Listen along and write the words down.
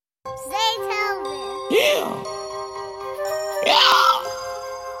Zaytoven. Yeah. Yeah.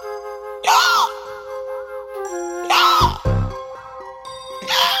 Yeah. Yeah.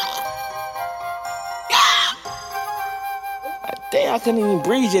 Yeah. Damn, I couldn't even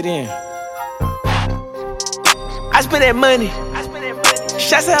breathe it in. I spend that money.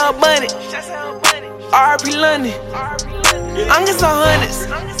 Shots at her money. RP London. I'm getting some hundreds.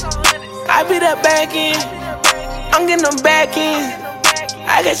 I beat that back in. I'm getting them back in.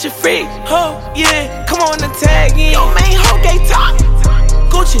 I got your freak, ho, yeah. Come on and tag in. Yo, main hoe gay top.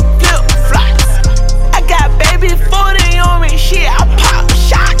 Gucci, flip, flops. I got baby 40 on me, shit. I pop,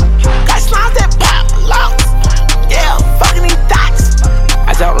 shot. Got slimes that pop, locks. Yeah, fucking these dots.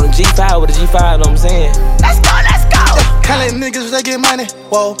 I dropped on the G5 with a G5, know what I'm saying? Let's go, let's go. Cali niggas, they get money.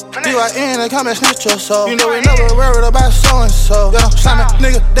 Whoa, DYN, they come and snitch your soul. You know we never worried about so and so. Yeah, slimy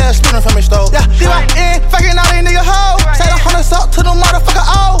nigga, they're spinning from his stove. Yeah, DYN, fucking all these niggas hoes. Say the hundreds up to the motherfucker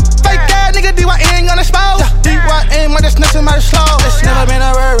old. Fake ass nigga, DYN gonna expose. Yeah, DYN, might just snitch him out of slow. It's never been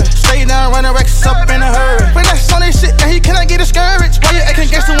a worry. Stay down, running racks up in a hurry. When that's on this shit, and he cannot get discouraged. Why you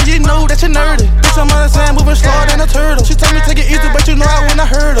acting gangster when you know that you're nerdy? Bitch, I'm on the time, moving slower than a turtle. She told me take it easy, but you know I wouldn't have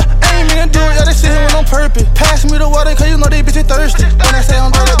heard her. I ain't mean to do it, yeah, they sit here with on purpose. Pass me the water, cause you know they bitches thirsty. When I say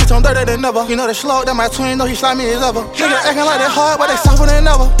I'm dirty, bitch, I'm dirty than never. You know they slow, that my twin, know he slimy as ever. Nigga acting like they hard, but they softer than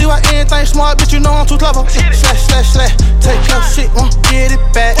ever. Do I anything smart, bitch, you know I'm too clever. Slash, slash, slash, take your shit, won't get it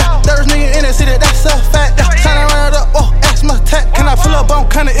back. There's nigga in the city, that's a fact. Tryna run it up, oh, ask my tech. Can I pull up on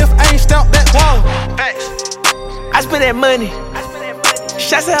kinda if I ain't stamped that wall? I spend that money.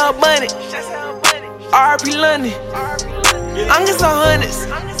 Shots at her money. RP London. I'm getting some hundreds.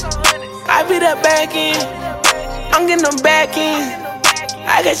 I beat that back in. I'm getting them back in.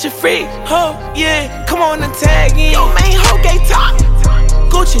 I got your freak, ho, yeah. Come on and tag in. Yo, main hoe gay top.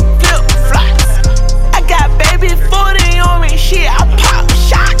 Gucci, flip, flops. I got baby 40 on me, shit. I pop,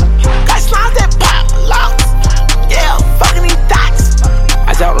 shot. Got slimes that pop, locks. Yeah, fucking these dots.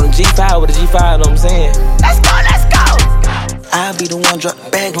 I dropped on the G5 with a G5, know what I'm saying? Let's go, let's go. I'll be the one drop the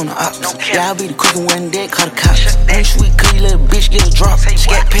bag on the ops. Yeah, I'll be the cookie when dead, call the cops. Ain't sweet, cause you little bitch get a drop.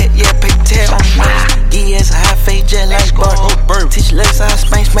 Scat pet, yeah, pay tag on the nose. Yeah, it's a high fade jet like Bart. Teach legs how I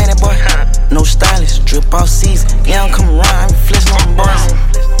spank that boy. No stylist, drip all season. Yeah, I'm coming around, I'm flexing on the boys.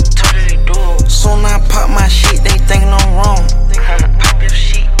 Soon I pop my shit, they thinking I'm wrong.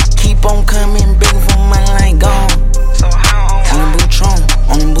 Keep on coming, begging for money like gone. On the Bootron,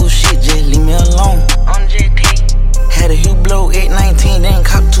 on the bullshit, just leave me alone. Had a Hue blow 819, then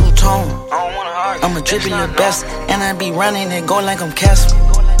cop two-tone. I'm a drippy little best, and I be running that go like I'm Casper.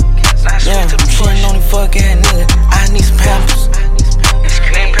 Yeah, I'm shitting on the fuck ass nigga. I need some pampers.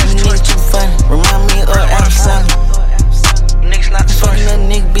 You niggas too funny, remind me of Adam Sandler. Fucking little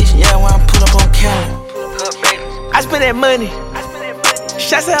nigga bitch, yeah, when I pull up on camera. I spend that money.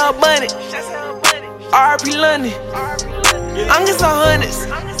 Shots at her money. RP London. I'm getting some hundreds.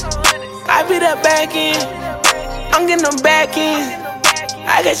 I beat that back in. I'm getting them back in.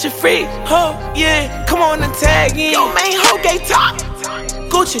 I got your freak, ho, yeah. Come on and tag in. Yo, main hoe gay top.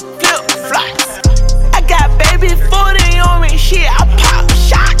 Gucci, flip, flops. I got baby 40 on me, shit. I pop,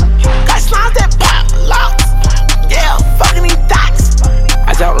 shot. Got slimes that pop.